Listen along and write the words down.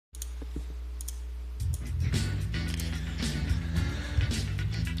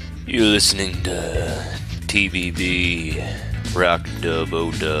You're listening to TBB, Rock Dub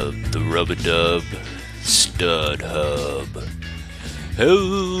O Dub, the Rubber Dub, Stud Hub.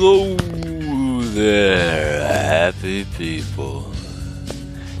 Hello there, happy people.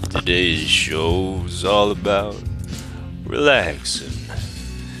 Today's show is all about relaxing.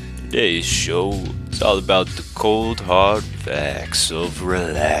 Today's show is all about the cold hard facts of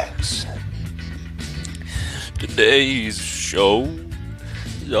relax. Today's show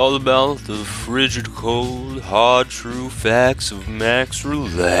is all about the frigid cold hard true facts of Max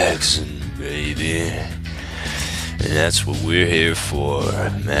relaxing, baby. And that's what we're here for,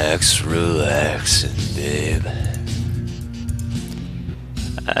 Max relaxing, babe.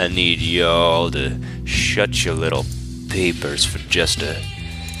 I need y'all to shut your little papers for just a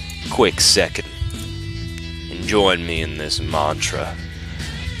quick second and join me in this mantra.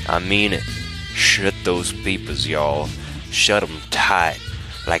 I mean it. Shut those papers, y'all. Shut 'em tight,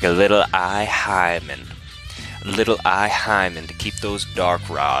 like a little eye hymen. A little eye hymen to keep those dark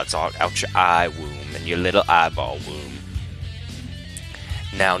rods out your eye womb and your little eyeball womb.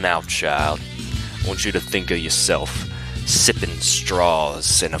 Now, child, I want you to think of yourself sipping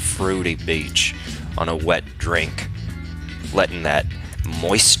straws in a fruity beach on a wet drink, letting that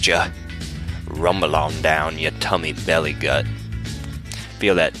moisture rumble on down your tummy belly gut.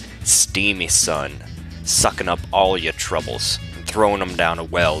 Feel that steamy sun sucking up all your troubles and throwing them down a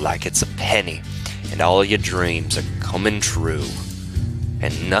well like it's a penny, and all your dreams are coming true,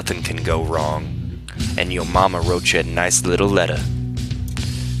 and nothing can go wrong, and your mama wrote you a nice little letter.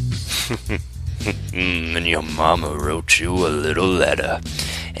 And your mama wrote you a little letter,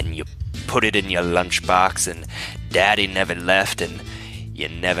 and you put it in your lunchbox, and daddy never left, and you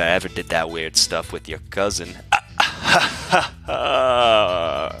never ever did that weird stuff with your cousin.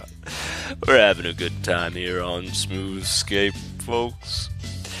 We're having a good time here on Smoothscape, folks.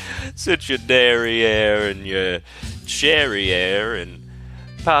 Sit your derriere and your cherriere and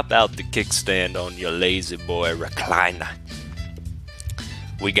pop out the kickstand on your lazy boy recliner.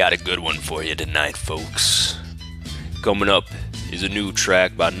 We got a good one for you tonight, folks. Coming up is a new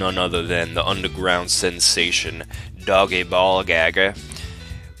track by none other than the underground sensation Doggy Ball Gagger,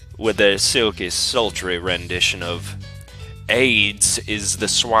 with their silky, sultry rendition of AIDS is the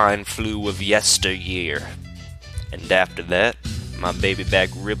swine flu of yesteryear. And after that, my baby back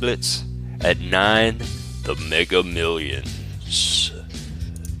riblets at 9, the Mega Millions.